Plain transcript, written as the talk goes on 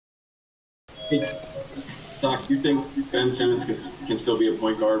Hey, Doc, do you think Ben Simmons can still be a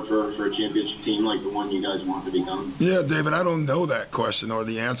point guard for a championship team like the one you guys want to become? Yeah, David, I don't know that question or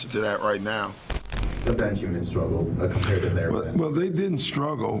the answer to that right now. The bench unit struggled compared to their bench. Well, they didn't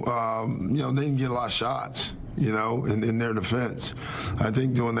struggle. They didn't get a lot of shots, in their defense. I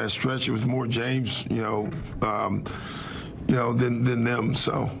think during that stretch, it was more James, than them.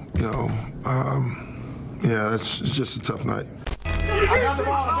 So, it's just a tough night. I got the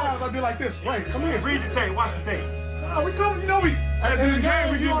ball out of bounds. I did like this. Wait, come here. Read the tape. Watch the tape. Nah, we coming. At the end of the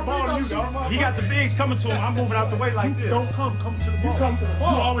game, we getting the ball to you, dog. He got the bigs coming to him. I'm moving out the way like this. Don't come to the ball. You come to the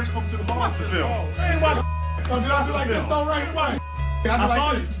ball. You always come to the ball. Watch the film. Hey, watch. Did I do like this, though, right? Watch. I did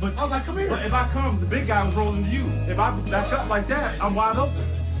like this. But I was like, come here. But if I come, the big guy was rolling to you. If that shot like that, I'm wide open.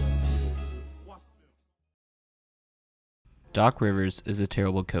 Doc Rivers is a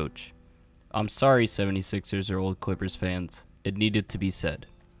terrible coach. I'm sorry, 76ers or old Clippers fans. It needed to be said.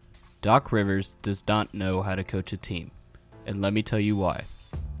 Doc Rivers does not know how to coach a team, and let me tell you why.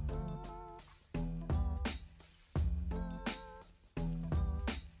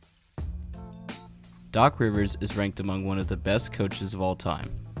 Doc Rivers is ranked among one of the best coaches of all time,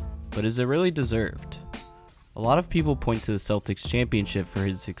 but is it really deserved? A lot of people point to the Celtics championship for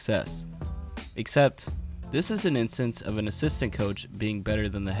his success, except this is an instance of an assistant coach being better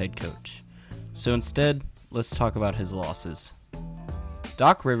than the head coach. So instead, let's talk about his losses.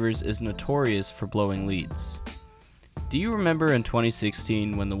 Doc Rivers is notorious for blowing leads. Do you remember in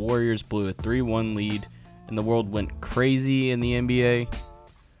 2016 when the Warriors blew a 3-1 lead and the world went crazy in the NBA?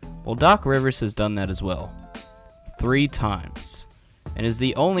 Well, Doc Rivers has done that as well, 3 times, and is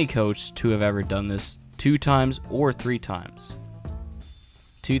the only coach to have ever done this 2 times or 3 times.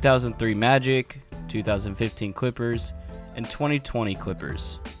 2003 Magic, 2015 Clippers, and 2020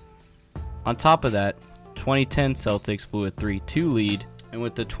 Clippers. On top of that, 2010 Celtics blew a 3-2 lead, and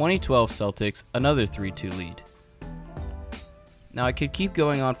with the 2012 Celtics, another 3-2 lead. Now I could keep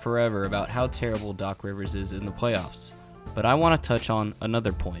going on forever about how terrible Doc Rivers is in the playoffs, but I want to touch on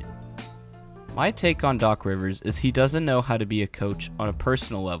another point. My take on Doc Rivers is he doesn't know how to be a coach on a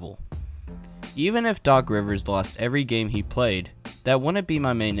personal level. Even if Doc Rivers lost every game he played, that wouldn't be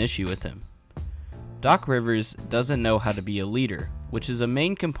my main issue with him. Doc Rivers doesn't know how to be a leader, which is a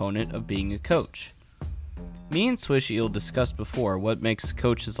main component of being a coach. Me and Swish Eel discussed before what makes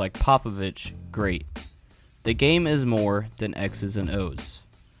coaches like Popovich great. The game is more than X's and O's.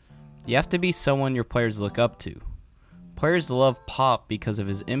 You have to be someone your players look up to. Players love Pop because of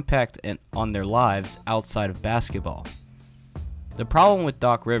his impact on their lives outside of basketball. The problem with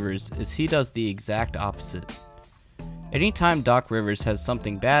Doc Rivers is he does the exact opposite. Anytime Doc Rivers has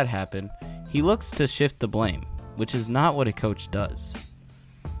something bad happen, he looks to shift the blame, which is not what a coach does.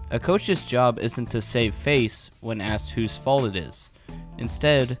 A coach's job isn't to save face when asked whose fault it is.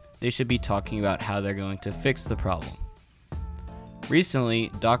 Instead, they should be talking about how they're going to fix the problem.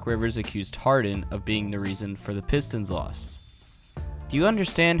 Recently, Doc Rivers accused Harden of being the reason for the Pistons' loss. Do you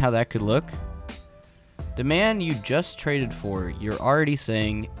understand how that could look? The man you just traded for, you're already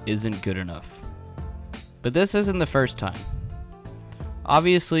saying isn't good enough. But this isn't the first time.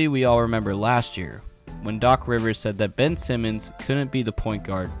 Obviously, we all remember last year, when Doc Rivers said that Ben Simmons couldn't be the point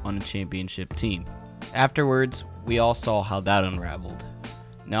guard on a championship team. Afterwards, we all saw how that unraveled.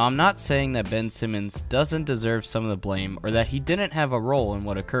 Now, I'm not saying that Ben Simmons doesn't deserve some of the blame or that he didn't have a role in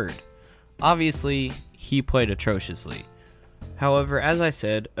what occurred. Obviously, he played atrociously. However, as I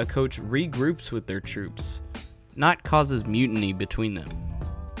said, a coach regroups with their troops, not causes mutiny between them.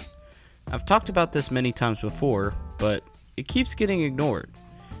 I've talked about this many times before, but it keeps getting ignored.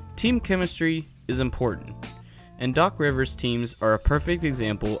 Team chemistry is important, and Doc Rivers' teams are a perfect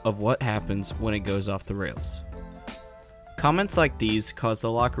example of what happens when it goes off the rails. Comments like these cause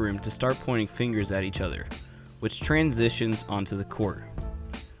the locker room to start pointing fingers at each other, which transitions onto the court.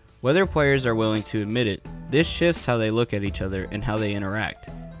 Whether players are willing to admit it, this shifts how they look at each other and how they interact,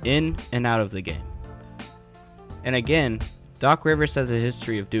 in and out of the game. And again, Doc Rivers has a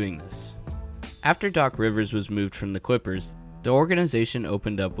history of doing this. After Doc Rivers was moved from the Clippers, the organization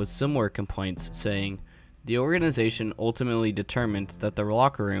opened up with similar complaints, saying the organization ultimately determined that the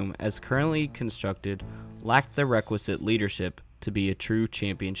locker room, as currently constructed, lacked the requisite leadership to be a true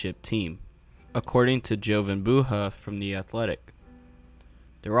championship team, according to Jovan Buha from The Athletic.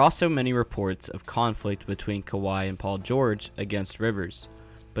 There were also many reports of conflict between Kawhi and Paul George against Rivers,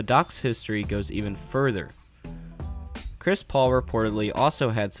 but Doc's history goes even further. Chris Paul reportedly also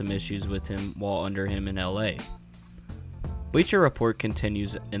had some issues with him while under him in LA. Bleacher Report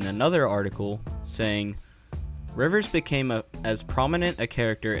continues in another article saying, Rivers became as prominent a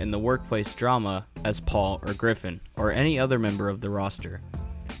character in the workplace drama as Paul or Griffin or any other member of the roster.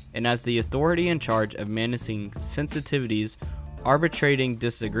 and as the authority in charge of managing sensitivities, arbitrating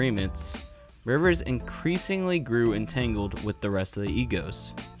disagreements, Rivers increasingly grew entangled with the rest of the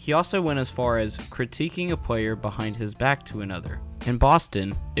egos. He also went as far as critiquing a player behind his back to another. In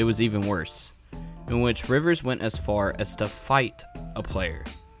Boston, it was even worse, in which Rivers went as far as to fight a player.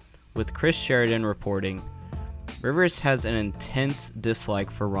 With Chris Sheridan reporting, Rivers has an intense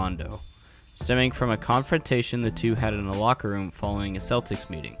dislike for Rondo, stemming from a confrontation the two had in a locker room following a Celtics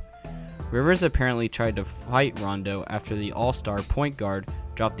meeting. Rivers apparently tried to fight Rondo after the All-Star point guard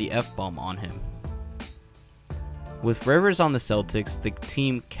dropped the F-bomb on him. With Rivers on the Celtics, the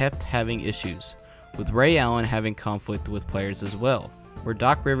team kept having issues, with Ray Allen having conflict with players as well, where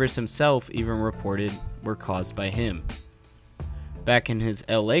Doc Rivers himself even reported were caused by him. Back in his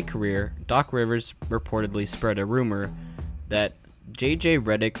LA career, Doc Rivers reportedly spread a rumor that JJ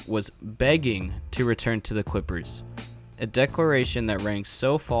Redick was begging to return to the Clippers, a declaration that rang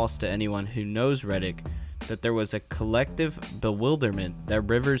so false to anyone who knows Redick that there was a collective bewilderment that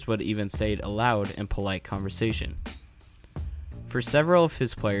Rivers would even say it aloud in polite conversation. For several of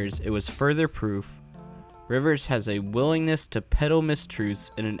his players, it was further proof Rivers has a willingness to peddle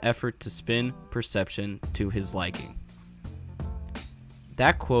mistruths in an effort to spin perception to his liking.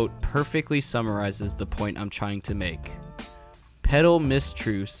 That quote perfectly summarizes the point I'm trying to make. Peddle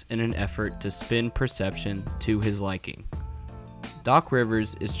mistruths in an effort to spin perception to his liking. Doc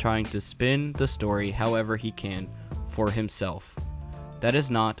Rivers is trying to spin the story however he can for himself. That is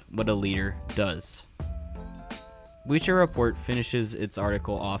not what a leader does. Bleacher Report finishes its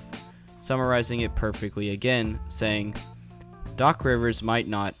article off, summarizing it perfectly again, saying, Doc Rivers might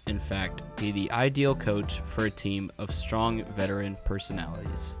not, in fact, be the ideal coach for a team of strong veteran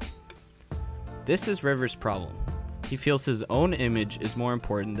personalities. This is Rivers' problem. He feels his own image is more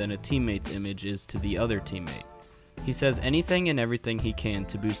important than a teammate's image is to the other teammate. He says anything and everything he can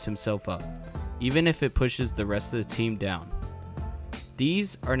to boost himself up, even if it pushes the rest of the team down.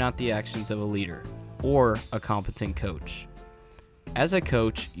 These are not the actions of a leader or a competent coach. As a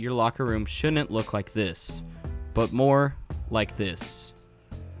coach, your locker room shouldn't look like this, but more like this.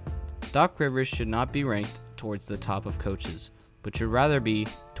 Doc Rivers should not be ranked towards the top of coaches, but should rather be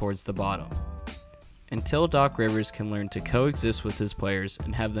towards the bottom. Until Doc Rivers can learn to coexist with his players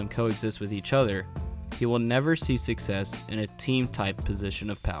and have them coexist with each other, he will never see success in a team-type position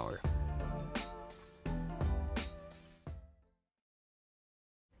of power.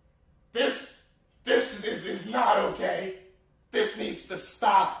 This is not okay. This needs to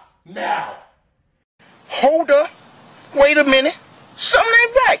stop now. Hold up. Wait a minute.